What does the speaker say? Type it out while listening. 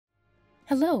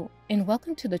Hello, and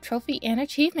welcome to the Trophy and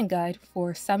Achievement Guide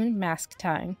for Summon Mask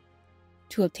Time.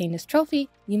 To obtain this trophy,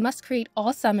 you must create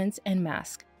all summons and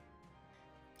mask.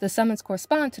 The summons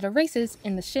correspond to the races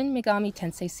in the Shin Megami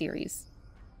Tensei series.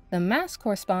 The masks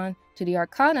correspond to the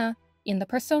Arcana in the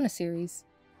Persona series.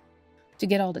 To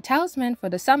get all the talismans for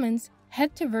the summons,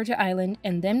 head to Virgin Island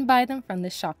and then buy them from the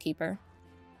shopkeeper.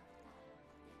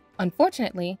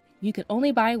 Unfortunately, you can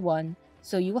only buy one,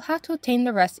 so you will have to obtain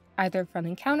the rest either from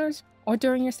encounters or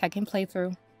during your second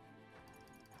playthrough.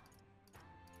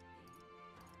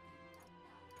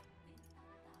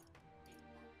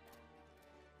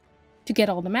 To get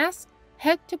all the masks,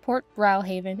 head to Port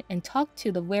Browhaven and talk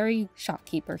to the wary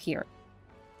shopkeeper here.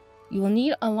 You will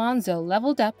need Alonzo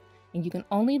leveled up, and you can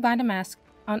only buy the mask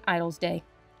on Idol's Day.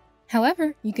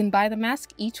 However, you can buy the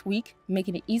mask each week,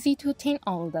 making it easy to obtain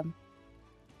all of them.